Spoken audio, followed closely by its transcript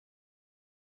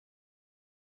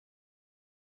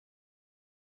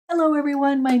Hello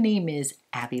everyone, my name is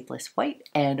Abby Bliss White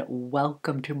and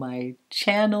welcome to my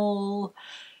channel.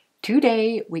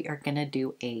 Today we are going to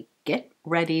do a get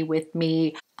ready with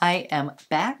me. I am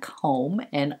back home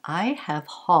and I have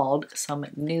hauled some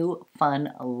new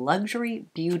fun luxury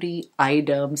beauty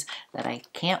items that I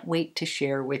can't wait to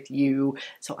share with you.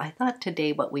 So I thought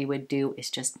today what we would do is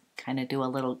just kind of do a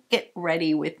little get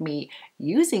ready with me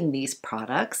using these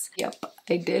products. Yep,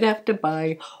 I did have to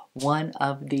buy one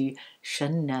of the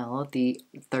Chanel, the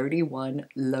 31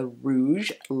 Le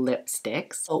Rouge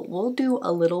lipsticks. So we'll do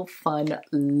a little fun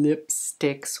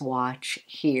lipstick swatch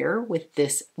here with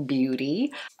this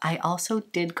beauty. I also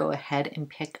did go ahead and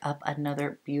pick up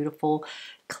another beautiful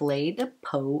Cle De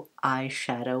Peau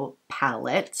eyeshadow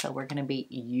palette. So we're going to be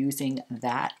using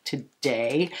that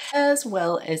today, as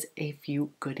well as a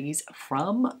few goodies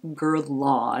from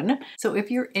Guerlain. So if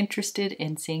you're interested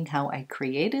in seeing how I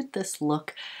created this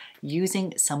look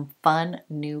using some fun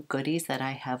new goodies that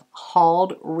I have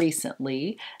hauled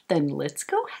recently, then let's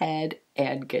go ahead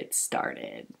and get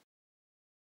started.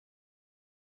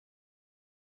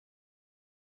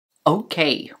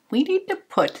 Okay, we need to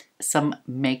put some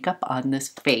makeup on this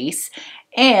face,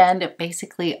 and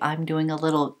basically I'm doing a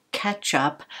little catch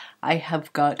up. I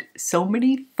have got so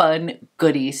many fun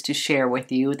goodies to share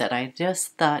with you that I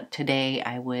just thought today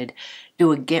I would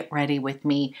do a get ready with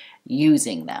me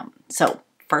using them. So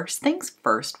first things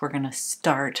first, we're going to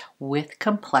start with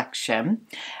complexion.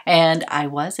 And I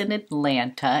was in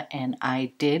Atlanta and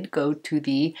I did go to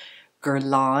the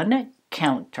Guerlain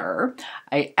counter.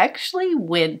 I actually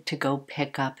went to go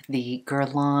pick up the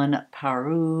Guerlain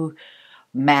Peru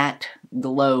Matte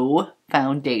Glow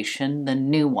foundation, the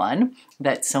new one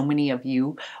that so many of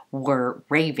you were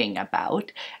raving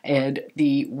about. And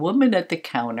the woman at the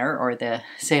counter, or the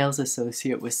sales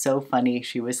associate, was so funny.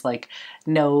 She was like,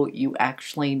 no, you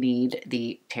actually need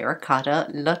the Terracotta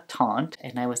Latente.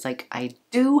 And I was like, I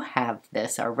do have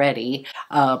this already,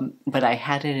 but I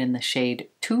had it in the shade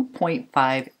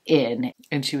 2.5 in.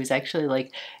 And she was actually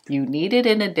like, you need it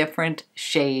in a different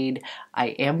shade. I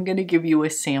am going to give you a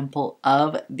sample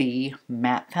of the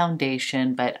matte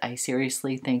foundation, but I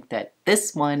seriously think that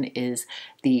this one is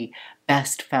the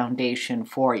best foundation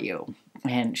for you.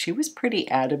 And she was pretty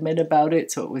adamant about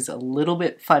it, so it was a little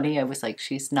bit funny. I was like,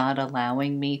 she's not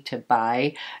allowing me to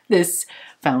buy this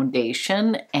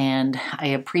foundation, and I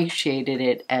appreciated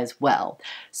it as well.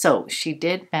 So she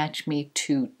did match me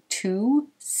to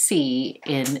 2C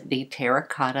in the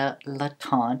Terracotta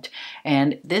Latente,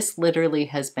 and this literally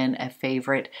has been a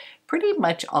favorite pretty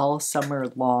much all summer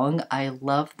long. I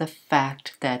love the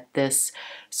fact that this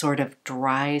sort of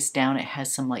dries down. It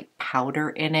has some like powder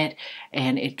in it,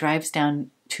 and it dries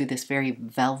down to this very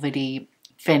velvety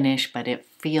finish, but it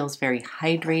feels very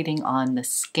hydrating on the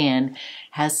skin,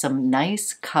 has some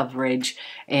nice coverage,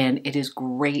 and it is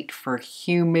great for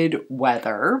humid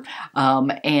weather.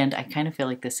 And I kind of feel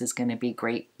like this is going to be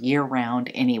great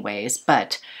year-round anyways,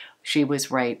 but she was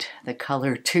right. The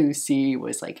color 2C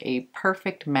was like a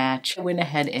perfect match. I went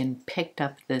ahead and picked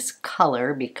up this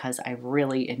color because I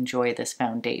really enjoy this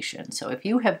foundation. So if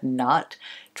you have not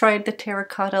tried the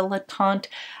Terracotta Latente,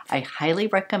 I highly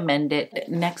recommend it.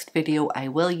 Next video, I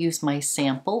will use my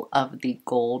sample of the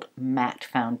gold matte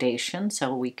foundation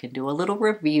so we can do a little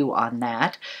review on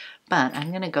that. But I'm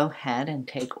going to go ahead and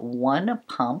take one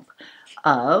pump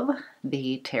of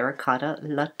the Terracotta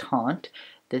Latente.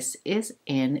 This is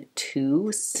in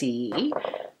 2C.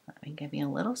 Let me give you a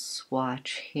little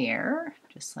swatch here,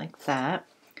 just like that.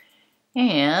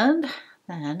 And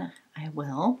then I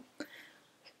will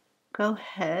go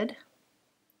ahead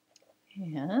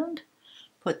and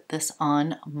put this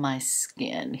on my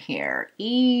skin here,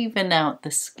 even out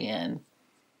the skin.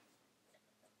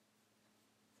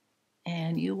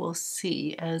 And you will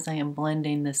see as I am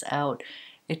blending this out,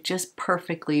 it just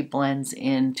perfectly blends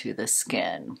into the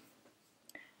skin.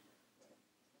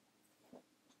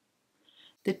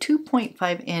 The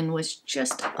 2.5 in was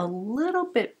just a little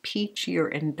bit peachier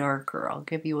and darker. I'll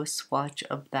give you a swatch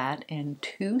of that in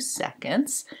 2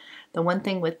 seconds. The one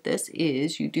thing with this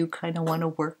is you do kind of want to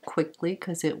work quickly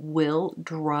because it will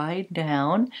dry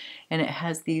down, and it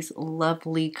has these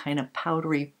lovely kind of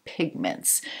powdery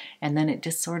pigments, and then it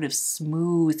just sort of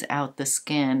smooths out the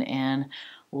skin and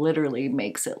literally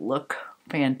makes it look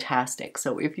fantastic.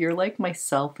 So if you're like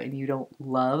myself and you don't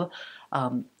love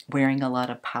wearing a lot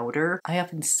of powder, I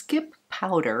often skip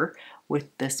powder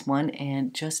with this one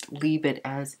and just leave it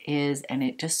as is, and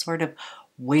it just sort of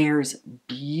wears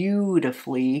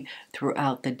beautifully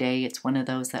throughout the day. It's one of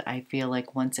those that I feel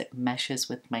like once it meshes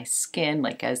with my skin,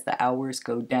 like as the hours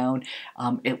go down,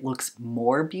 it looks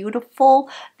more beautiful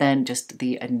than just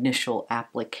the initial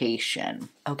application.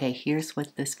 Okay, here's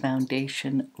what this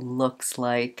foundation looks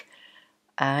like.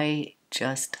 I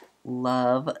just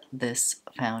love this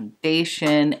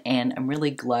foundation, and I'm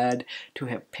really glad to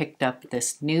have picked up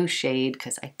this new shade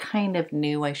because I kind of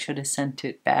knew I should have sent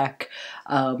it back,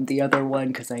 the other one,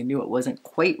 because I knew it wasn't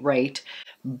quite right.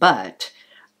 But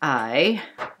I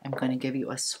am going to give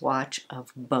you a swatch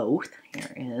of both.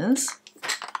 Here is.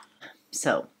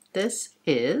 So this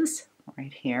is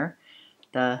right here,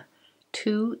 the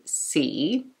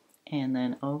 2C, and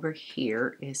then over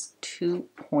here is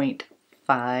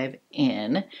 2.5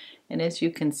 in, and as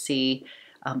you can see,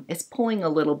 it's pulling a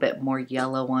little bit more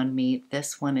yellow on me.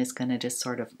 This one is going to just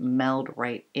sort of meld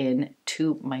right in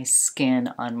to my skin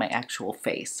on my actual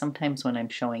face. Sometimes when I'm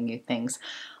showing you things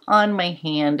on my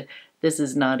hand, this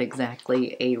is not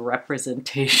exactly a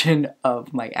representation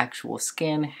of my actual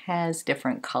skin. It has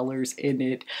different colors in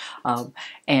it,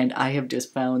 and I have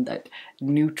just found that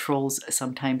neutrals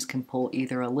sometimes can pull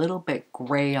either a little bit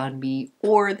gray on me,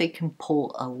 or they can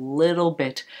pull a little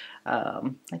bit,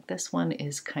 like this one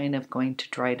is kind of going to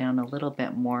dry down a little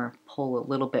bit more, pull a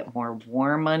little bit more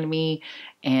warm on me,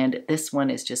 and this one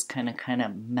is just kind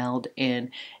of meld in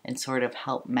and sort of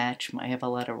help match. I have a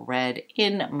lot of red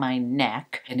in my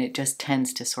neck, and it just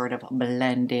tends to sort of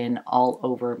blend in all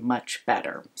over much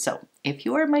better. So if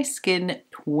you are my skin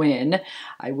twin,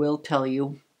 I will tell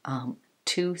you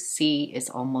 2C is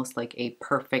almost like a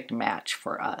perfect match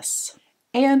for us.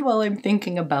 And while I'm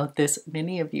thinking about this,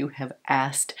 many of you have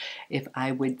asked if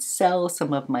I would sell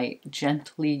some of my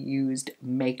gently used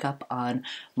makeup on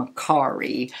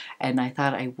Mercari, and I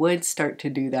thought I would start to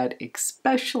do that,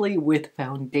 especially with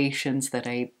foundations that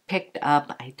I picked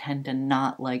up. I tend to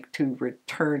not like to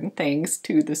return things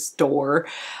to the store,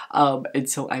 and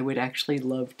so I would actually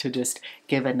love to just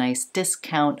give a nice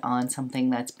discount on something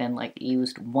that's been like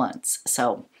used once.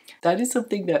 So that is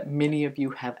something that many of you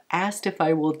have asked if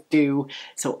I will do,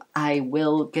 so I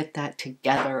will get that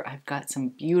together. I've got some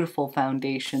beautiful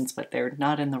foundations, but they're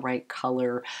not in the right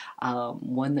color.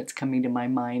 One that's coming to my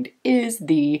mind is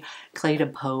the Cle De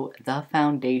Peau, the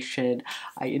foundation.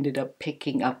 I ended up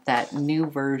picking up that new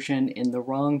version in the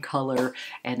wrong color,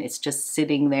 and it's just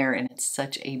sitting there, and it's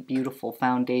such a beautiful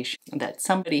foundation that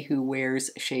somebody who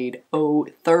wears shade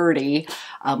 030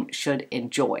 should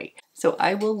enjoy. So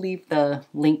I will leave the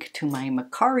link to my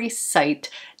Mercari site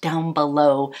down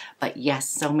below, but yes,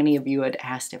 so many of you had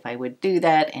asked if I would do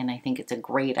that, and I think it's a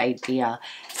great idea,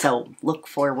 so look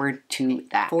forward to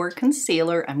that. For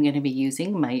concealer, I'm going to be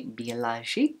using my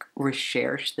BEIGE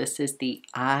Recherche. This is the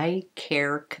Eye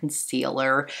Care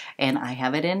Concealer, and I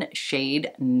have it in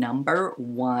shade number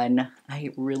 1.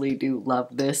 I really do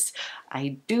love this.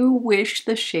 I do wish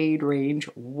the shade range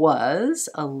was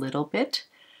a little bit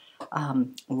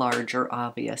larger,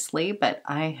 obviously, but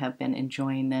I have been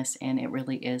enjoying this, and it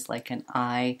really is like an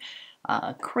eye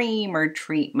cream or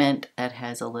treatment that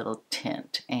has a little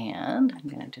tint. And I'm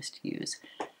going to just use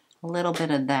a little bit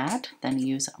of that, then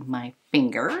use my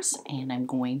fingers, and I'm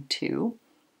going to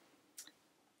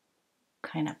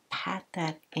kind of pat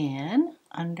that in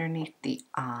underneath the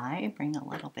eye, bring a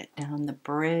little bit down the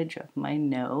bridge of my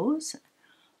nose,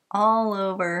 all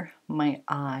over my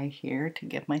eye here to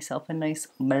give myself a nice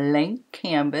blank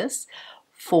canvas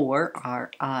for our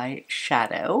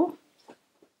eyeshadow.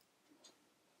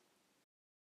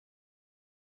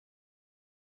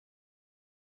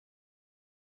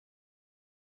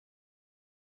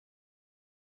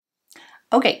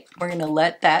 Okay, we're going to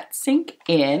let that sink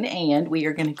in, and we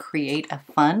are going to create a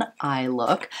fun eye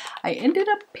look. I ended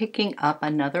up picking up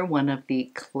another one of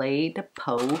the Cle De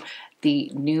Peau,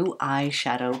 the new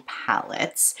eyeshadow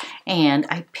palettes, and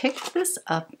I picked this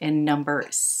up in number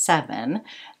 7.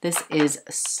 This is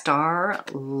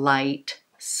Starlight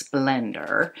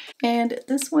Splendor, and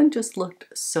this one just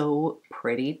looked so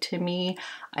pretty to me.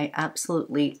 I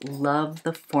absolutely love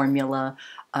the formula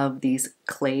of these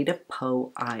Cle De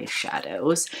Peau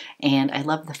eyeshadows, and I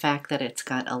love the fact that it's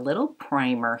got a little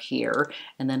primer here,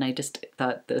 and then I just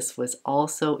thought this was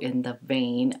also in the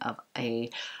vein of a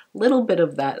little bit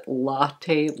of that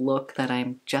latte look that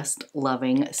I'm just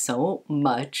loving so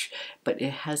much, but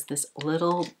it has this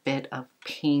little bit of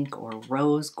pink or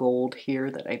rose gold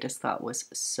here that I just thought was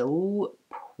so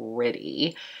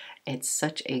pretty. It's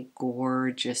such a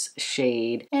gorgeous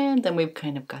shade, and then we've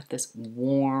kind of got this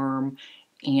warm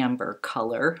amber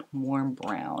color, warm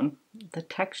brown. The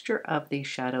texture of these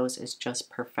shadows is just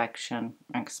perfection,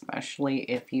 especially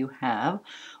if you have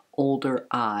older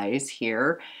eyes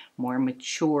here, more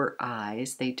mature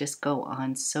eyes. They just go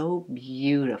on so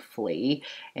beautifully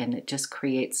and it just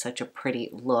creates such a pretty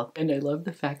look. And I love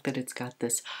the fact that it's got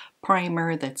this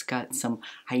primer that's got some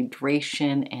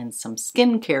hydration and some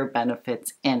skincare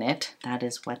benefits in it. That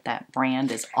is what that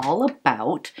brand is all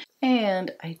about.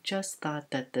 And I just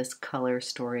thought that this color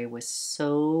story was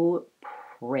so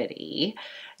pretty.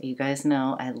 You guys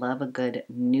know I love a good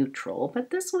neutral,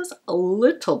 but this was a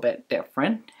little bit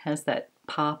different. It has that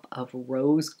pop of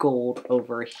rose gold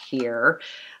over here.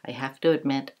 I have to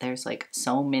admit there's like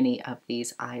so many of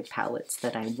these eye palettes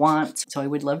that I want. So I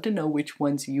would love to know which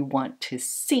ones you want to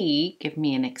see. Give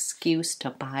me an excuse to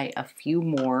buy a few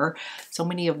more. So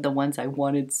many of the ones I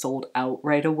wanted sold out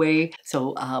right away.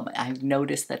 So I've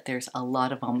noticed that there's a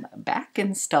lot of them back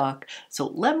in stock. So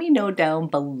let me know down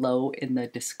below in the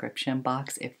description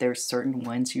box if there's certain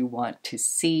ones you want to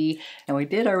see. Now I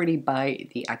did already buy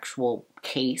the actual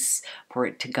case for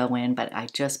it to go in, but I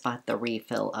just bought the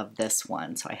refill of this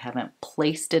one, so I haven't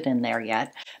placed it in there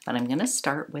yet. But I'm going to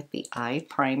start with the eye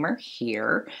primer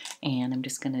here, and I'm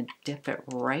just going to dip it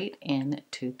right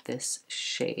into this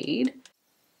shade,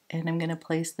 and I'm going to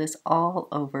place this all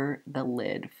over the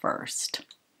lid first.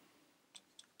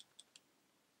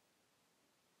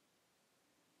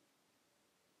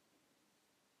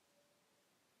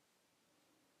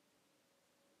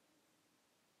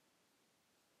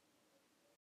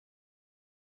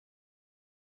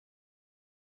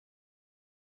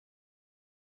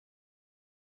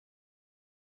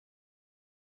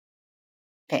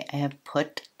 Okay, I have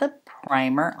put the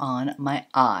primer on my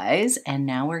eyes, and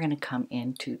now we're going to come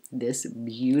into this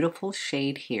beautiful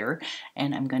shade here,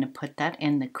 and I'm going to put that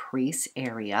in the crease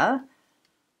area.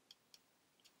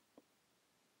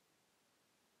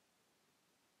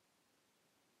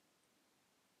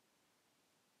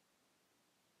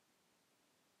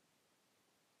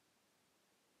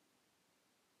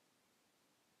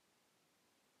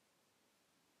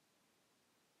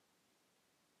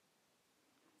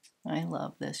 I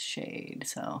love this shade,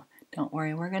 so don't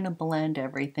worry, we're going to blend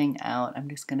everything out. I'm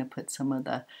just going to put some of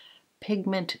the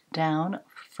pigment down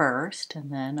first,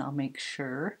 and then I'll make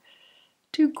sure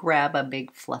to grab a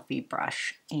big fluffy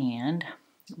brush and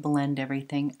blend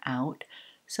everything out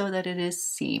so that it is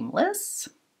seamless.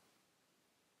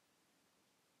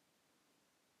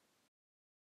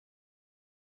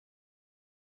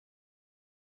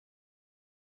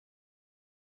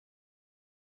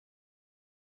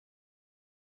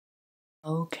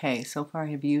 Okay, so far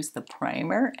I've used the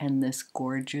primer and this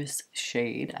gorgeous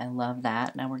shade. I love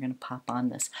that. Now we're going to pop on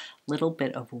this little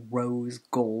bit of rose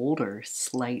gold or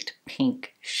slight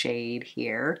pink shade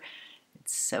here.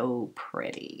 It's so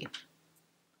pretty.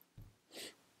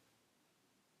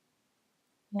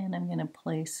 And I'm going to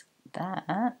place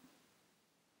that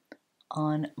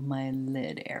on my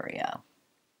lid area.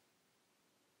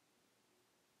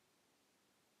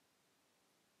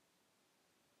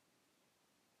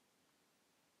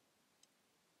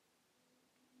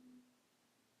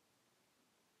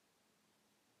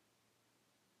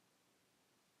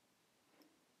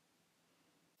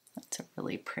 That's a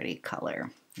really pretty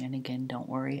color. And again, don't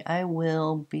worry, I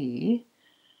will be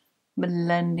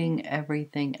blending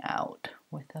everything out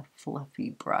with a fluffy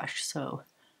brush. So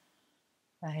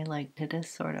I like to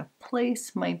just sort of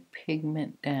place my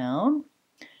pigment down,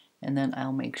 and then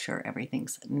I'll make sure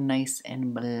everything's nice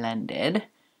and blended.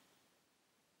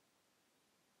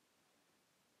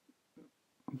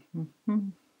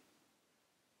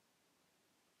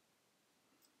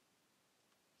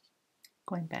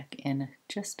 Going back in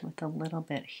just with a little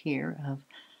bit here of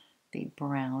the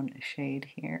brown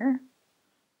shade here.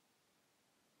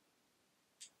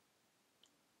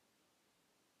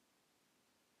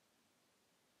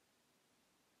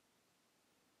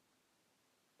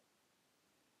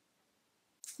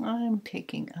 I'm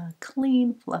taking a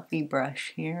clean fluffy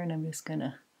brush here, and I'm just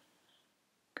gonna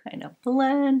kind of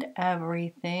blend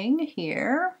everything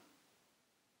here.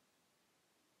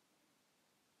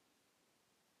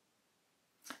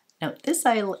 Now this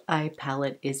eye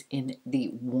palette is in the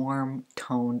warm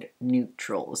toned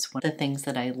neutrals. One of the things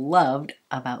that I loved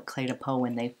about Cle De Peau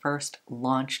when they first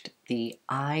launched the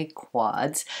eye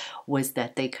quads was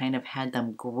that they kind of had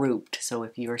them grouped. So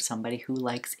if you're somebody who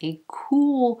likes a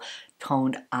cool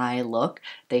toned eye look,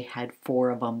 they had 4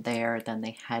 of them there. Then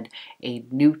they had a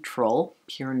neutral,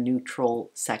 pure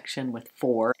neutral section with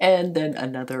 4, and then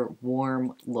another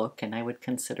warm look, and I would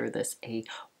consider this a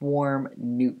warm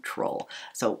neutral.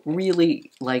 So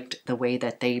really liked the way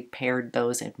that they paired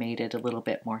those and made it a little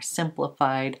bit more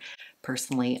simplified.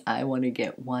 Personally, I want to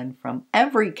get one from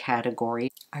every category.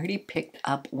 I already picked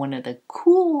up one of the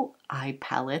cool eye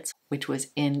palettes, which was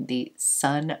in the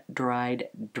sun-dried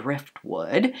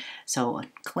driftwood. So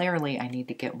clearly I need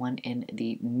to get one in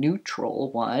the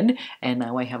neutral one. And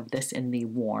now I have this in the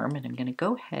warm. And I'm going to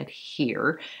go ahead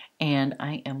here and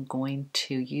I am going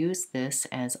to use this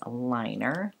as a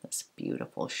liner, this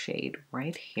beautiful shade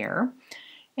right here.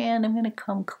 And I'm going to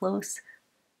come close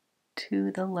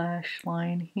to the lash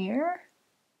line here.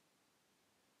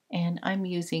 And I'm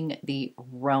using the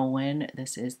Rowan.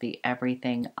 This is the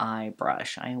Everything Eye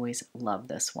Brush. I always love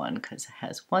this one because it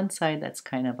has one side that's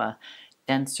kind of a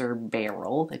denser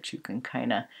barrel that you can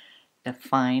kind of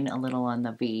define a little on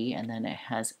the V, and then it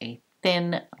has a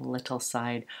thin little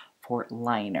side for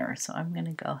liner. So I'm going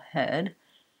to go ahead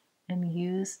and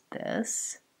use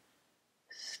this,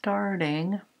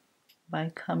 starting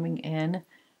by coming in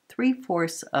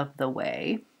 3/4 of the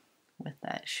way with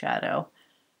that shadow,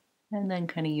 and then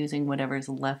kind of using whatever's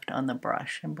left on the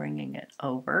brush and bringing it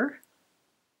over,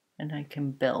 and I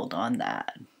can build on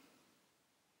that.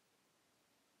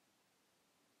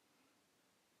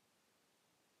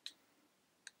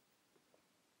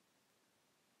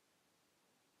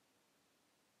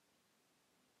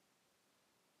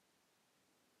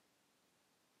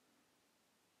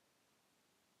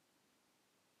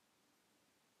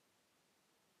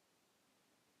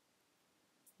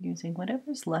 Using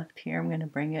whatever's left here, I'm going to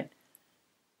bring it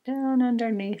down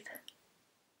underneath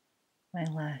my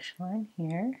lash line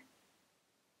here.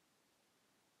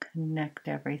 Connect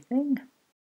everything.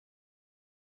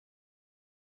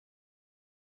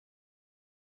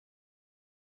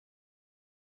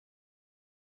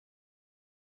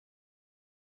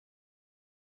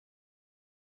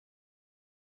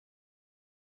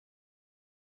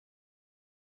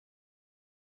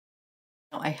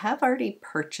 I have already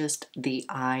purchased the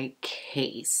eye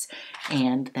case,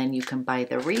 and then you can buy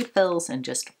the refills and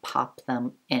just pop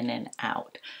them in and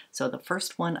out. So the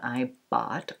first one I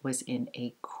bought was in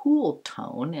a cool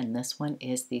tone, and this one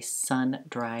is the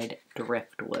sun-dried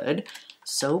driftwood.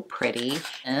 So pretty.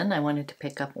 And I wanted to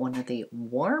pick up one of the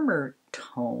warmer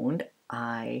toned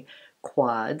eye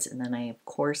quads, and then I of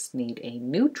course need a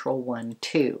neutral one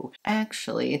too.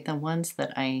 Actually, the ones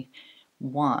that I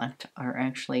want are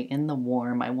actually in the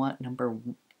warm. I want number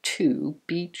 2,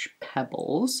 Beach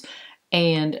Pebbles,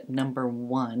 and number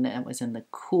 1, that was in the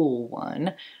cool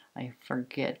one. I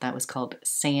forget, that was called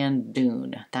Sand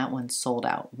Dune. That one sold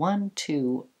out. 1,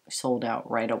 2 sold out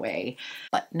right away.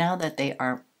 But now that they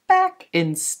are back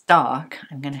in stock,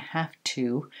 I'm going to have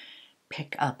to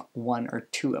pick up 1 or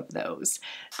 2 of those.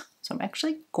 So I'm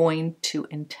actually going to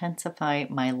intensify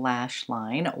my lash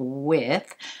line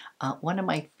with one of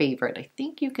my favorite. I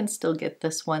think you can still get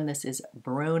this one. This is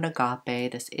Brune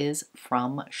Agape. This is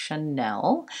from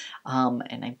Chanel.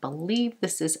 And I believe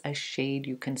this is a shade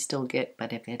you can still get,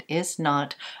 but if it is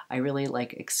not, I really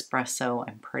like Espresso.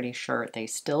 I'm pretty sure they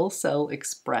still sell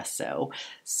Espresso.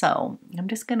 So I'm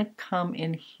just going to come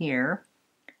in here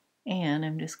and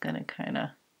I'm just going to kind of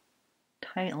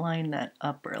tight line that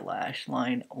upper lash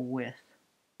line with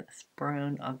this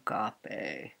Brune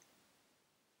Agape.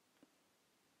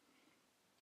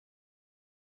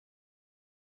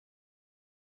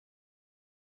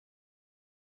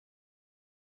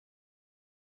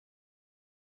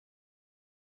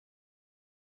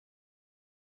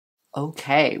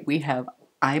 Okay, we have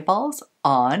eyeballs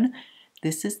on.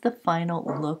 This is the final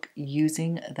look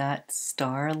using that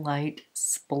Starlight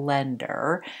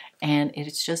Splendor, and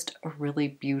it's just a really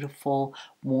beautiful,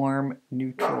 warm,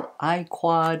 neutral eye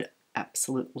quad.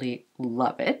 Absolutely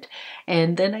love it.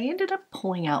 And then I ended up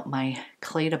pulling out my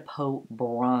Cle De Peau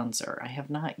bronzer. I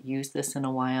have not used this in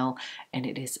a while, and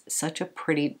it is such a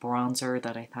pretty bronzer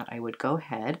that I thought I would go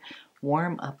ahead,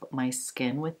 warm up my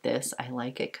skin with this. I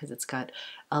like it because it's got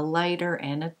a lighter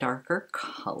and a darker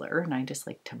color, and I just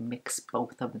like to mix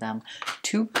both of them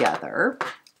together.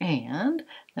 And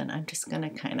then I'm just going to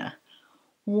kind of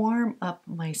warm up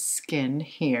my skin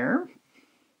here.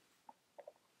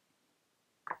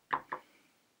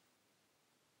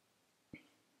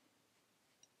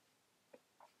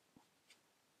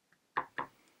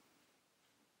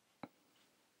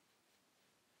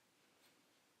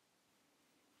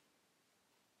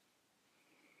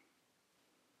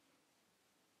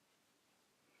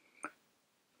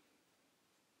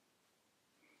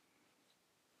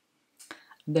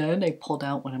 Then I pulled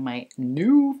out one of my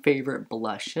new favorite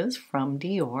blushes from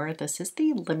Dior. This is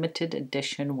the limited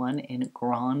edition one in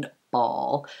Grand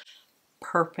Ball.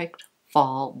 Perfect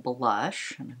fall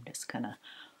blush. And I'm just going to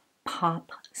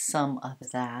pop some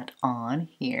of that on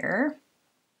here.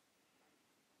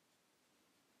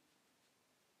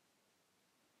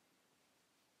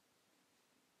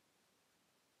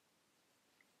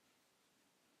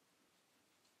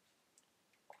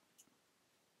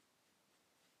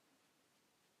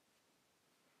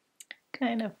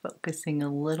 kind of focusing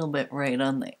a little bit right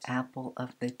on the apple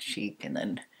of the cheek and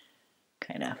then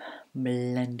kind of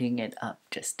blending it up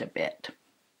just a bit.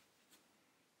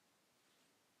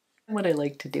 What I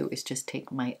like to do is just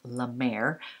take my La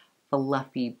Mer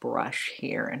fluffy brush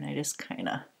here and I just kind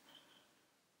of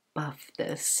buff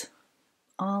this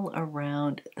all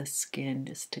around the skin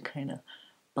just to kind of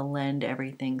blend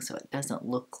everything so it doesn't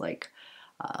look like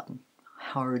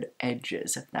hard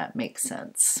edges, if that makes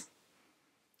sense.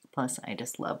 Plus, I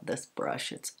just love this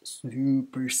brush. It's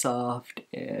super soft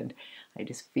and I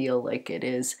just feel like it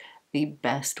is the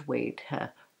best way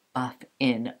to buff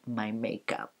in my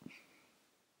makeup.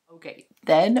 Okay,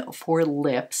 then for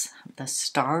lips, the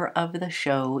star of the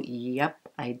show, yep,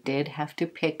 I did have to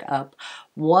pick up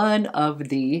one of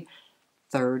the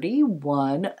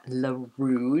 31 Le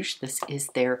Rouge. This is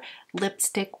their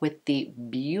lipstick with the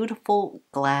beautiful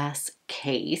glass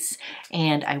case,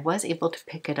 and I was able to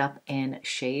pick it up in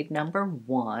shade number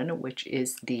 1, which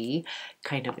is the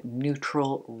kind of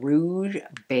neutral rouge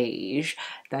beige.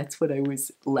 That's what I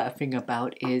was laughing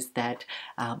about, is that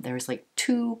there's like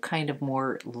 2 kind of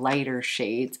more lighter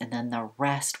shades, and then the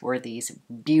rest were these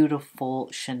beautiful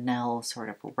Chanel sort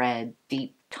of red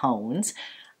deep tones.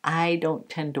 I don't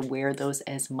tend to wear those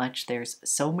as much. There's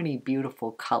so many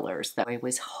beautiful colors that I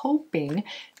was hoping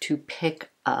to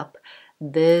pick up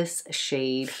this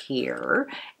shade here,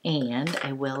 and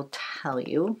I will tell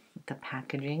you the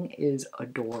packaging is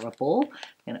adorable.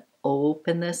 I'm gonna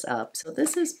open this up. So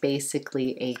this is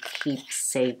basically a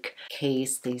keepsake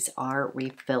case. These are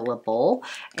refillable,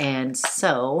 and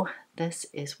so this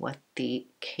is what the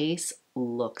case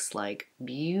looks like.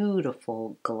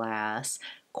 Beautiful glass,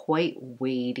 quite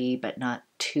weighty but not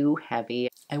too heavy.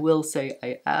 I will say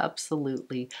I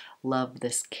absolutely love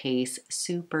this case.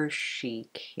 Super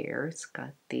chic here. It's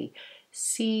got the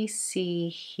CC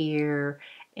here,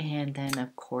 and then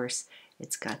of course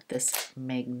it's got this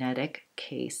magnetic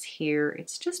case here.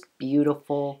 It's just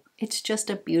beautiful. It's just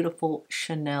a beautiful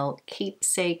Chanel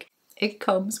keepsake. It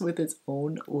comes with its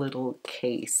own little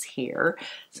case here,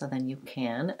 so then you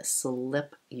can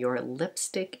slip your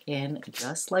lipstick in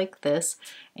just like this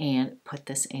and put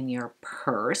this in your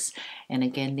purse. And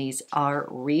again, these are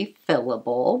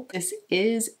refillable. This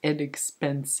is an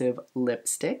expensive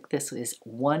lipstick. This is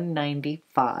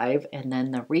 $195, and then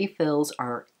the refills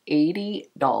are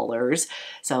 $80.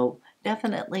 So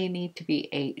definitely need to be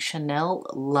a Chanel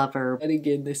lover. But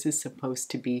again, this is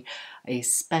supposed to be a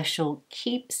special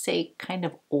keepsake, kind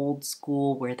of old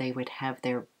school, where they would have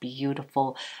their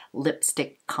beautiful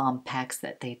lipstick compacts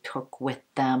that they took with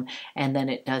them. And then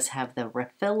it does have the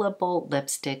refillable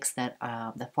lipsticks that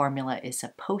the formula is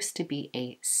supposed to be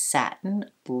a satin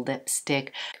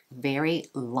lipstick, very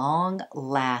long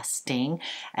lasting,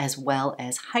 as well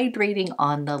as hydrating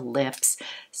on the lips.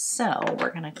 So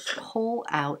we're going to pull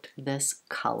out this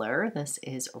color. This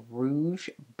is Rouge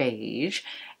Beige,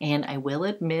 and I will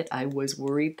admit I was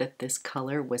worried that this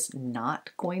color was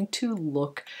not going to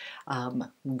look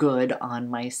good on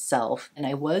myself, and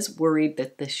I was worried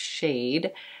that the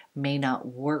shade may not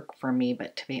work for me,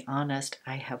 but to be honest,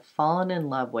 I have fallen in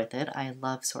love with it. I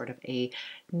love sort of a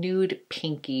nude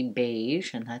pinky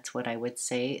beige, and that's what I would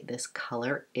say this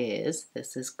color is.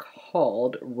 This is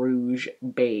called Rouge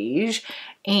Beige,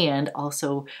 and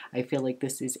also I feel like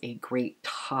this is a great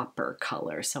topper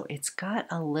color, so it's got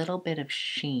a little bit of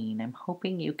sheen. I'm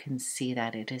hoping you can see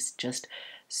that. It is just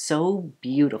so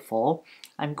beautiful.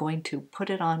 I'm going to put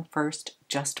it on first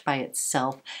just by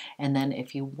itself, and then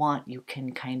if you want, you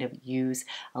can kind of use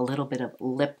a little bit of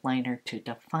lip liner to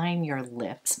define your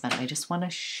lips, but I just want to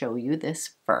show you this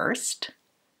first.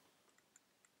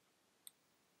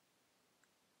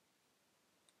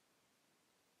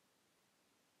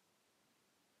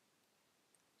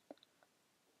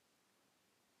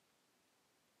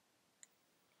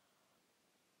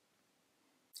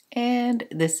 And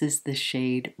this is the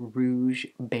shade Rouge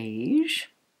Beige.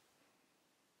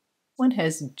 One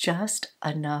has just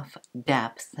enough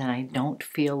depth that I don't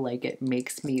feel like it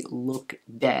makes me look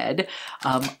dead.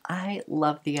 I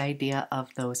love the idea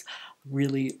of those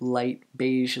really light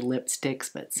beige lipsticks,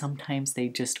 but sometimes they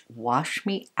just wash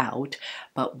me out.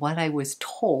 But what I was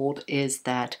told is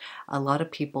that a lot of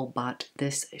people bought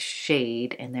this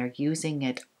shade and they're using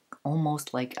it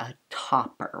almost like a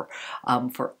topper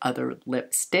for other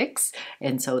lipsticks,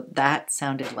 and so that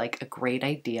sounded like a great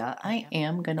idea. I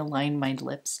am gonna line my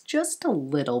lips just a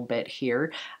little bit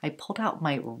here. I pulled out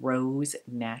my Rose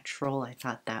Natural. I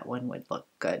thought that one would look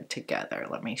good together.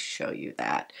 Let me show you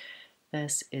that.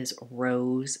 This is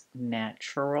Rose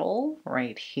Natural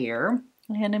right here,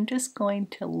 and I'm just going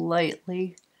to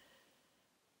lightly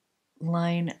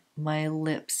line my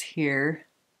lips here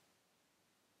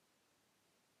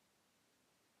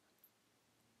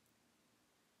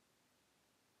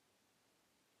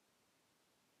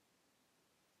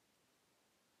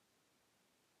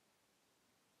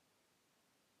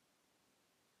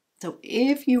So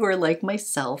if you are like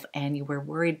myself and you were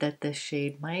worried that this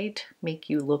shade might make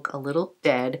you look a little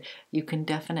dead, you can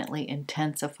definitely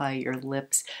intensify your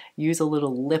lips. Use a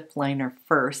little lip liner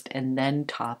first and then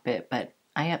top it, but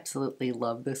I absolutely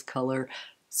love this color.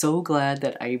 So glad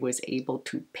that I was able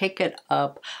to pick it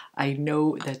up. I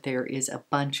know that there is a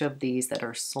bunch of these that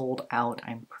are sold out.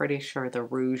 I'm pretty sure the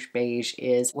Rouge Beige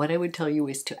is. What I would tell you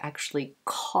is to actually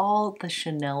call the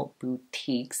Chanel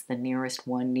boutiques, the nearest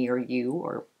one near you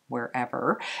or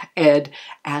wherever, and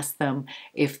ask them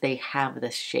if they have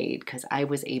this shade, because I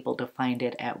was able to find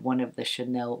it at one of the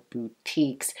Chanel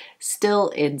boutiques still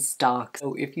in stock.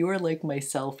 So if you are like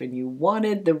myself and you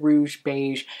wanted the Rouge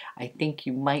Beige, I think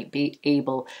you might be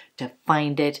able to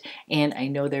find it, and I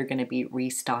know they're going to be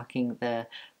restocking the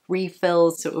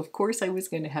refills, so of course I was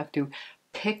going to have to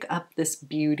pick up this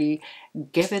beauty,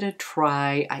 give it a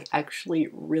try. I actually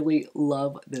really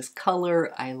love this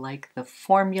color. I like the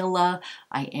formula.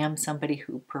 I am somebody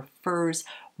who prefers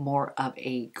more of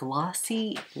a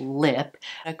glossy lip,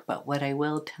 but what I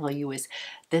will tell you is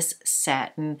this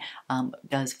satin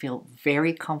does feel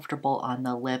very comfortable on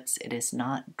the lips. It is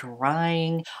not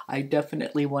drying. I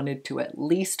definitely wanted to at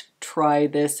least try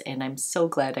this, and I'm so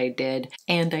glad I did.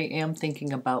 And I am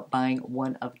thinking about buying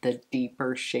one of the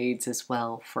deeper shades as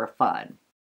well for fun.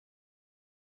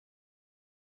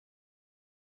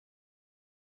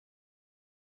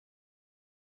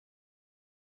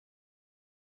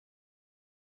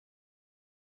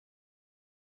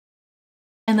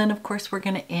 And then of course we're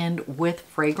going to end with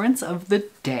fragrance of the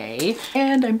day.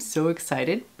 And I'm so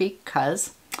excited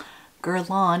because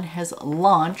Guerlain has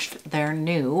launched their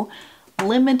new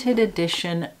limited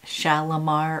edition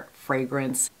Shalimar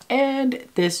fragrance. And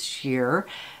this year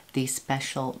the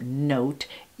special note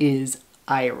is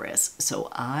iris. So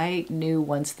I knew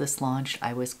once this launched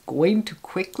I was going to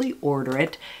quickly order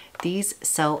it. These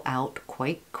sell out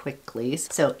quite quickly.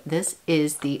 So this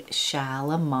is the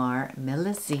Shalimar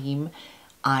Millésime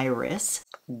Iris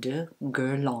de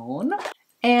Guerlain,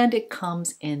 and it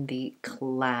comes in the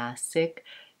classic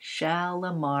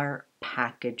Shalimar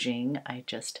packaging. I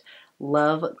just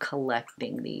love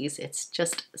collecting these. It's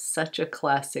just such a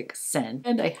classic scent.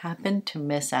 And I happened to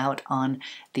miss out on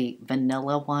the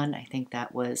vanilla one. I think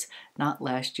that was not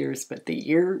last year's, but the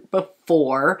year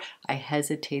before. I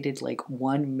hesitated like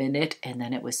 1 minute and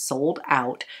then it was sold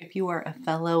out. If you are a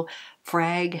fellow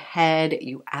frag head,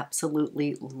 you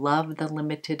absolutely love the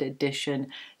limited edition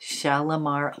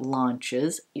Shalimar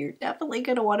launches, you're definitely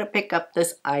going to want to pick up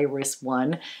this iris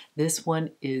one. This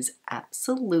one is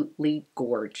absolutely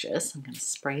gorgeous. I'm going to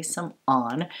spray some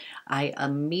on. I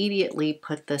immediately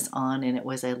put this on and it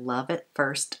was a love at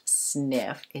first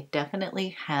sniff. It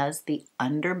definitely has the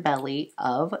underbelly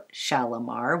of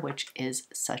Shalimar, which is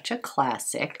such a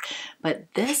classic, but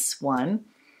this one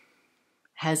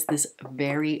has this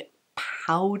very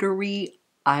powdery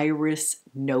iris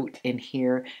note in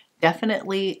here.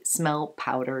 Definitely smell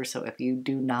powder, so if you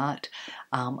do not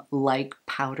like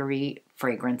powdery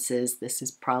fragrances, this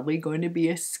is probably going to be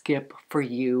a skip for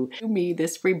you. To me,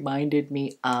 this reminded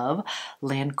me of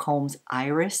Lancome's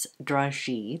Iris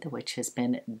Dragée, which has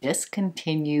been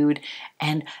discontinued,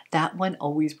 and that one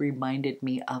always reminded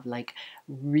me of like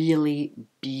really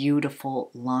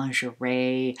beautiful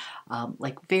lingerie,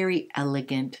 like very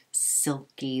elegant,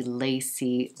 silky,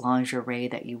 lacy lingerie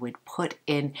that you would put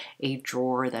in a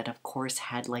drawer that of course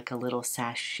had like a little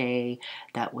sachet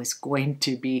that was going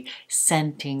to be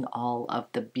scenting all of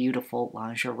the beautiful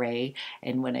lingerie.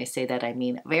 And when I say that, I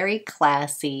mean very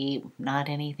classy, not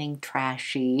anything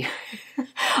trashy.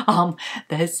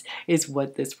 This is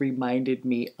what this reminded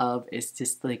me of. It's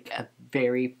just like a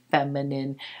very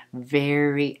feminine,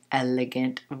 very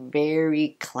elegant,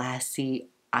 very classy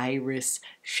Iris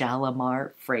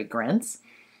Shalimar fragrance.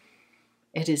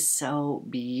 It is so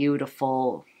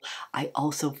beautiful. I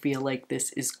also feel like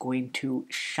this is going to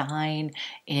shine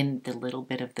in the little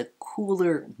bit of the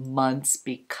cooler months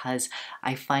because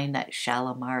I find that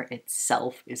Shalimar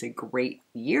itself is a great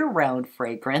year-round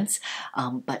fragrance,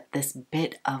 but this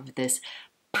bit of this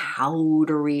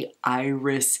powdery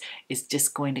iris is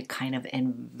just going to kind of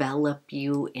envelop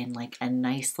you in like a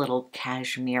nice little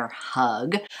cashmere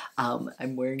hug.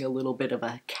 I'm wearing a little bit of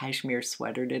a cashmere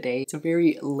sweater today. It's a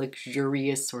very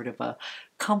luxurious sort of a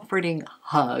comforting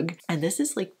hug, and this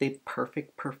is like the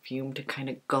perfect perfume to kind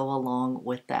of go along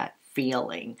with that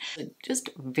feeling. Just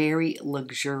very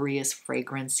luxurious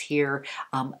fragrance here.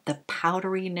 The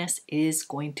powderiness is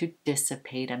going to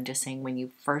dissipate. I'm just saying when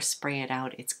you first spray it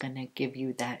out, it's going to give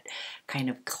you that kind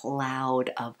of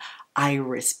cloud of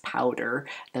iris powder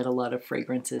that a lot of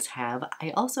fragrances have.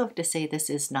 I also have to say this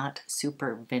is not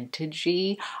super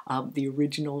vintagey. The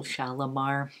original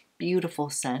Shalimar beautiful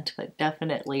scent, but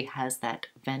definitely has that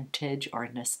vintage or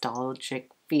nostalgic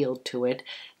feel to it.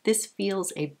 This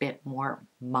feels a bit more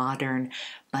modern,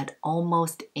 but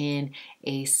almost in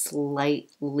a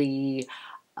slightly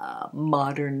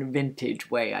modern vintage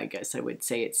way, I guess I would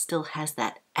say. It still has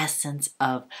that essence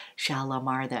of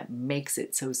Shalimar that makes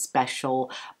it so special,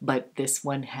 but this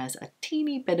one has a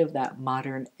teeny bit of that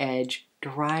modern edge,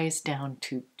 dries down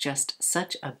to just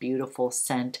such a beautiful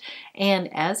scent. And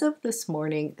as of this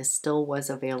morning, this still was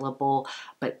available,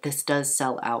 but this does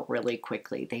sell out really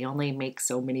quickly. They only make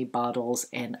so many bottles,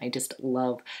 and I just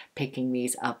love picking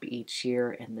these up each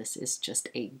year, and this is just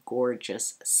a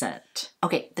gorgeous scent.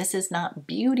 Okay, this is not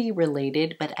beauty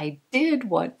related, but I did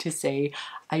want to say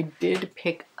I did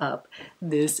pick up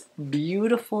this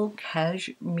beautiful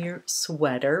cashmere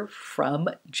sweater from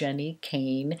Jenni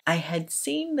Kayne. I had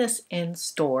seen this in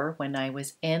store when I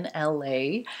was in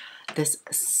LA this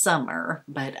summer,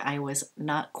 but I was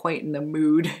not quite in the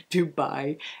mood to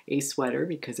buy a sweater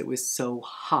because it was so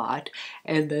hot.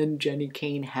 And then Jenni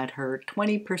Kayne had her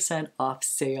 20% off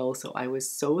sale, so I was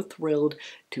so thrilled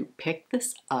to pick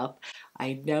this up.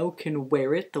 I now can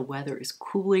wear it. The weather is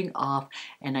cooling off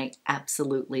and I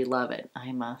absolutely love it.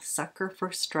 I'm a sucker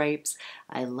for stripes.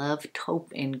 I love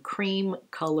taupe and cream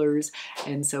colors,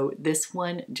 and so this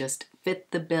one just fit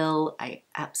the bill. I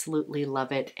absolutely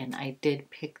love it, and I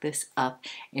did pick this up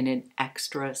in an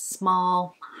extra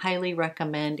small. Highly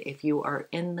recommend if you are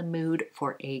in the mood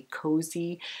for a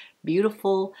cozy,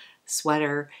 beautiful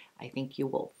sweater. I think you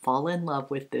will fall in love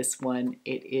with this one.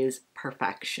 It is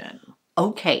perfection.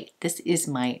 Okay, this is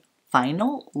my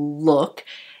final look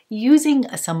using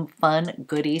some fun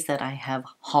goodies that I have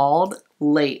hauled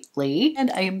lately, and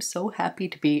I am so happy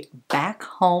to be back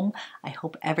home. I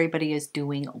hope everybody is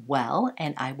doing well,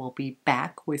 and I will be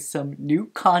back with some new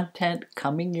content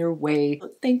coming your way.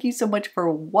 Thank you so much for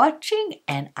watching,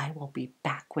 and I will be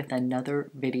back with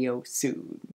another video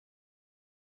soon.